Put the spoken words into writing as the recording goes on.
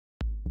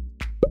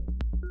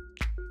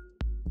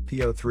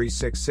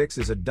P0366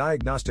 is a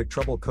diagnostic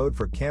trouble code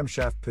for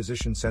camshaft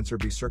position sensor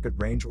B circuit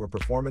range or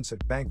performance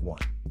at bank 1.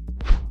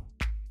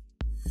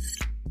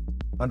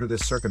 Under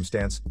this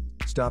circumstance,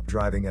 stop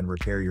driving and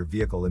repair your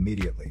vehicle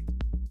immediately.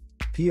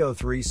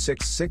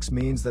 P0366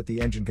 means that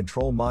the engine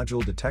control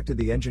module detected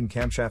the engine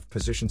camshaft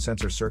position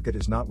sensor circuit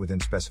is not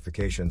within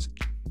specifications.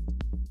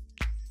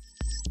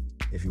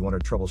 If you want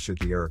to troubleshoot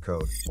the error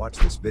code, watch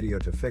this video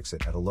to fix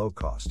it at a low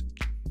cost.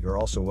 You're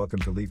also welcome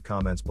to leave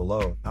comments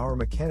below. Our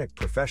mechanic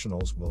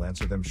professionals will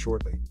answer them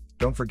shortly.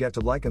 Don't forget to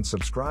like and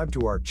subscribe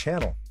to our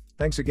channel.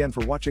 Thanks again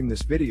for watching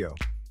this video.